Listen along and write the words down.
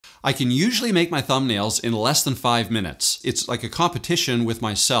I can usually make my thumbnails in less than 5 minutes. It's like a competition with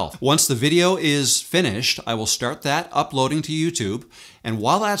myself. Once the video is finished, I will start that uploading to YouTube. And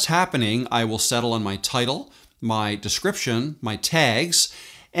while that's happening, I will settle on my title, my description, my tags,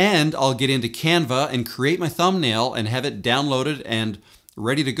 and I'll get into Canva and create my thumbnail and have it downloaded and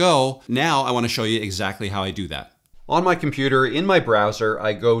ready to go. Now I want to show you exactly how I do that. On my computer, in my browser,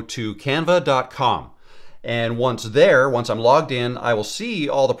 I go to canva.com. And once I'm logged in, I will see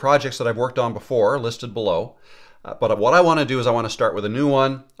all the projects that I've worked on before listed below. But what I want to do is I want to start with a new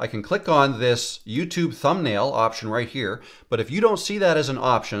one. I can click on this YouTube thumbnail option right here. But if you don't see that as an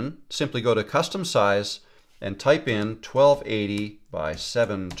option, simply go to custom size and type in 1280 by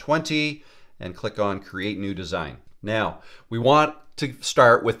 720 and click on create new design. Now, we want to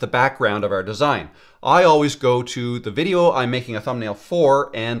start with the background of our design. I always go to the video I'm making a thumbnail for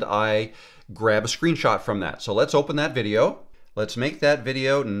and I grab a screenshot from that. So let's open that video. Let's make that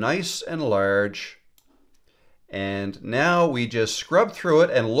video nice and large. And now we just scrub through it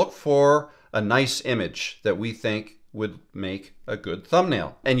and look for a nice image that we think would make a good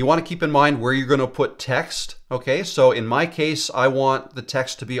thumbnail. And you want to keep in mind where you're going to put text. Okay, so in my case, I want the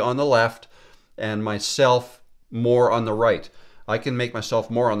text to be on the left and myself more on the right. I can make myself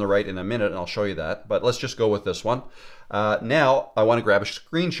more on the right in a minute and I'll show you that, but let's just go with this one. Now I want to grab a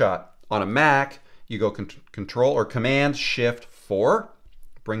screenshot. On a Mac, you go Control or Command Shift 4,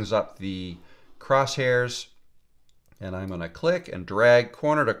 brings up the crosshairs, and I'm going to click and drag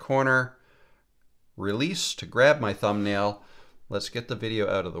corner to corner, release to grab my thumbnail. Let's get the video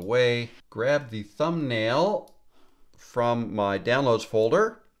out of the way. Grab the thumbnail from my downloads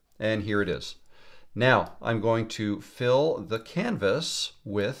folder, and here it is. Now I'm going to fill the canvas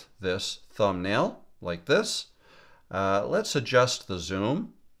with this thumbnail like this. Let's adjust the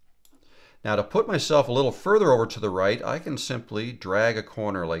zoom. Now to put myself a little further over to the right, I can simply drag a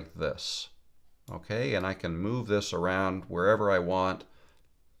corner like this. Okay, and I can move this around wherever I want.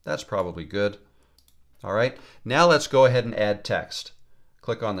 That's probably good. All right, now let's go ahead and add text.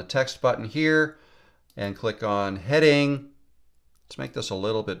 Click on the text button here and click on heading. Let's make this a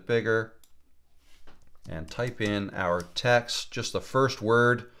little bit bigger and type in our text. Just the first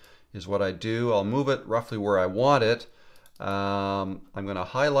word is what I do. I'll move it roughly where I want it. I'm going to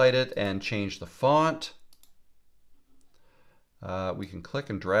highlight it and change the font. We can click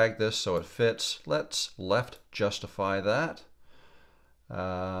and drag this so it fits. Let's left justify that.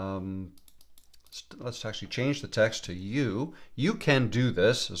 Let's actually change the text to you. You can do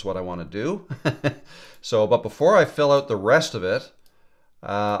this is what I want to do. But before I fill out the rest of it,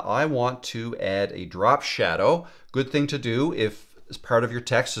 I want to add a drop shadow. Good thing to do if part of your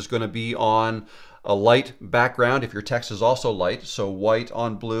text is going to be on a light background, if your text is also light, so white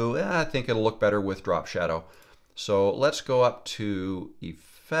on blue, I think it'll look better with drop shadow. So let's go up to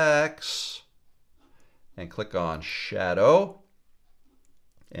Effects and click on Shadow.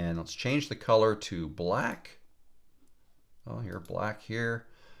 And let's change the color to black. Oh, here, black here.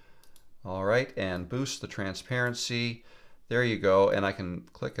 All right, and boost the transparency. There you go, and I can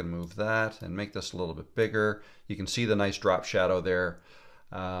click and move that and make this a little bit bigger. You can see the nice drop shadow there.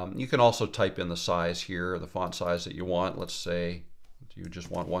 You can also type in the size here, the font size that you want. Let's say you just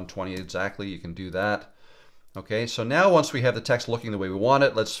want 120 exactly, you can do that. Okay, so now once we have the text looking the way we want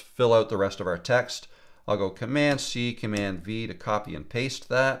it, let's fill out the rest of our text. I'll go Command-C, Command-V to copy and paste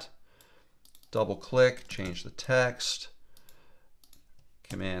that. Double click, change the text.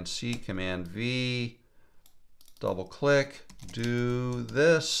 Command-C, Command-V, double click, do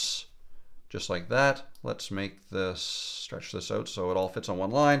this. Just like that. Let's make this, stretch this out so it all fits on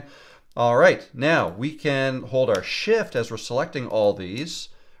one line. All right, now we can hold our shift as we're selecting all these,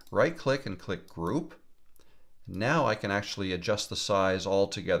 right click and click group. Now I can actually adjust the size all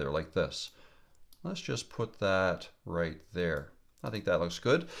together like this. Let's just put that right there. I think that looks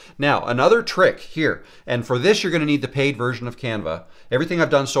good. Now, another trick here, and for this you're going to need the paid version of Canva. Everything I've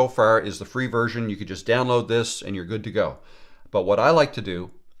done so far is the free version. You could just download this and you're good to go. But what I like to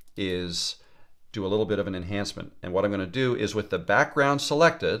do is do a little bit of an enhancement. And what I'm going to do is with the background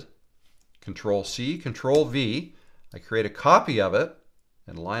selected, Control-C, Control-V, I create a copy of it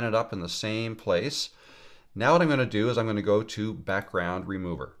and line it up in the same place. Now what I'm going to do is I'm going to go to Background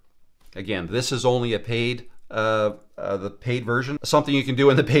Remover. Again, this is only a paid, the paid version, something you can do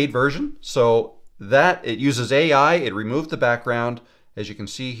in the paid version. So that it uses AI, it removed the background. As you can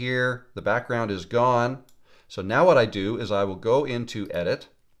see here, the background is gone. So now what I do is I will go into Edit,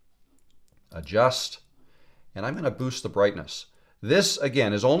 Adjust, and I'm going to boost the brightness. This,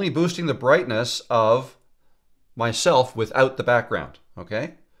 again, is only boosting the brightness of myself without the background,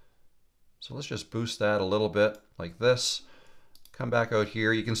 okay? So let's just boost that a little bit like this. come back out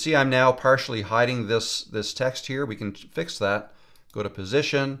here. You can see I'm now partially hiding this text here. We can fix that. Go to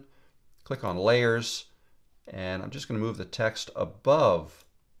Position, click on Layers, and I'm just going to move the text above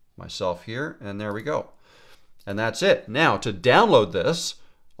myself here, and there we go. And that's it. Now to download this,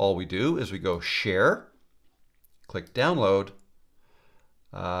 all we do is we go Share, click Download,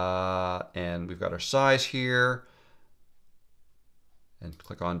 and we've got our size here, and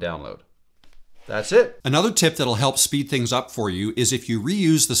click on Download. That's it. Another tip that'll help speed things up for you is if you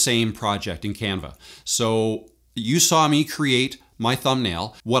reuse the same project in Canva. So you saw me create my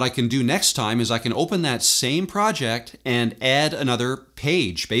thumbnail. What I can do next time is I can open that same project and add another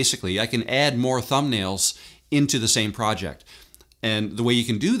page. Basically, I can add more thumbnails into the same project. And the way you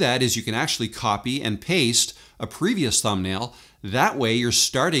can do that is you can actually copy and paste a previous thumbnail. That way you're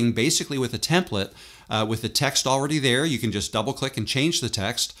starting basically with a template with the text already there. You can just double click and change the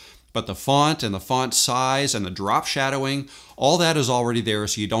text. But the font and the font size and the drop shadowing, all that is already there,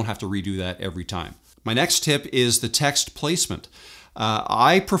 so you don't have to redo that every time. My next tip is the text placement.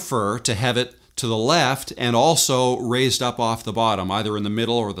 I prefer to have it to the left and also raised up off the bottom, either in the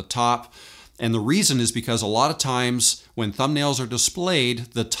middle or the top. And the reason is because a lot of times when thumbnails are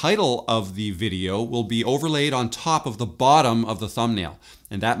displayed, the title of the video will be overlaid on top of the bottom of the thumbnail.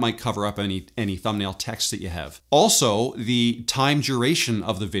 And that might cover up any thumbnail text that you have. Also, the time duration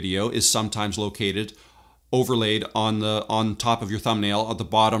of the video is sometimes located overlaid on top of your thumbnail at the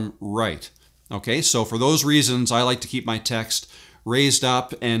bottom right. Okay, so for those reasons, I like to keep my text raised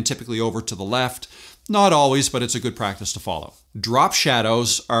up and typically over to the left. Not always, but it's a good practice to follow. Drop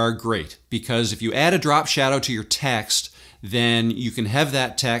shadows are great because if you add a drop shadow to your text, then you can have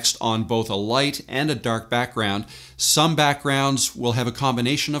that text on both a light and a dark background. Some backgrounds will have a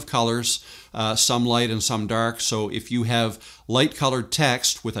combination of colors, some light and some dark. So if you have light colored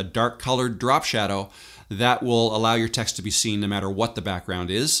text with a dark colored drop shadow, that will allow your text to be seen no matter what the background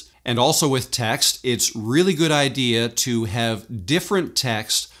is. And also with text, it's really good idea to have different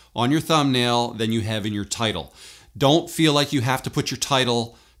text on your thumbnail than you have in your title. Don't feel like you have to put your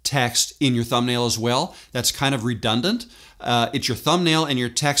title text in your thumbnail as well. That's kind of redundant. It's your thumbnail and your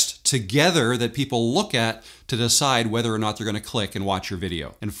text together that people look at to decide whether or not they're going to click and watch your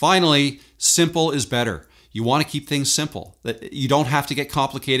video. And finally, simple is better. You want to keep things simple. You don't have to get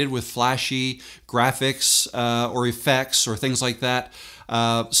complicated with flashy graphics or effects or things like that.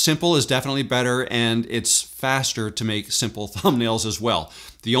 Simple is definitely better, and it's faster to make simple thumbnails as well.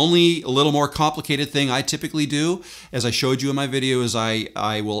 The only little more complicated thing I typically do, as I showed you in my video, is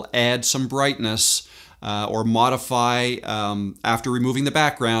I will add some brightness or modify, after removing the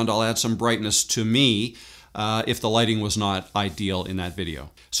background, I'll add some brightness to me if the lighting was not ideal in that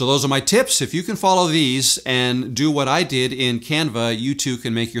video. So those are my tips. If you can follow these and do what I did in Canva, you too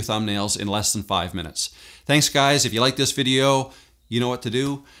can make your thumbnails in less than 5 minutes. Thanks guys. If you like this video, you know what to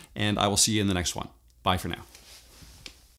do, and I will see you in the next one. Bye for now.